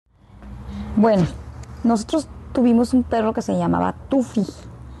Bueno, nosotros tuvimos un perro que se llamaba Tufi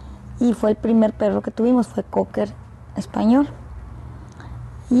y fue el primer perro que tuvimos, fue cocker español.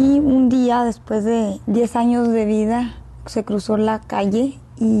 Y un día, después de 10 años de vida, se cruzó la calle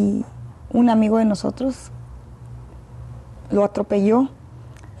y un amigo de nosotros lo atropelló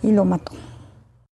y lo mató.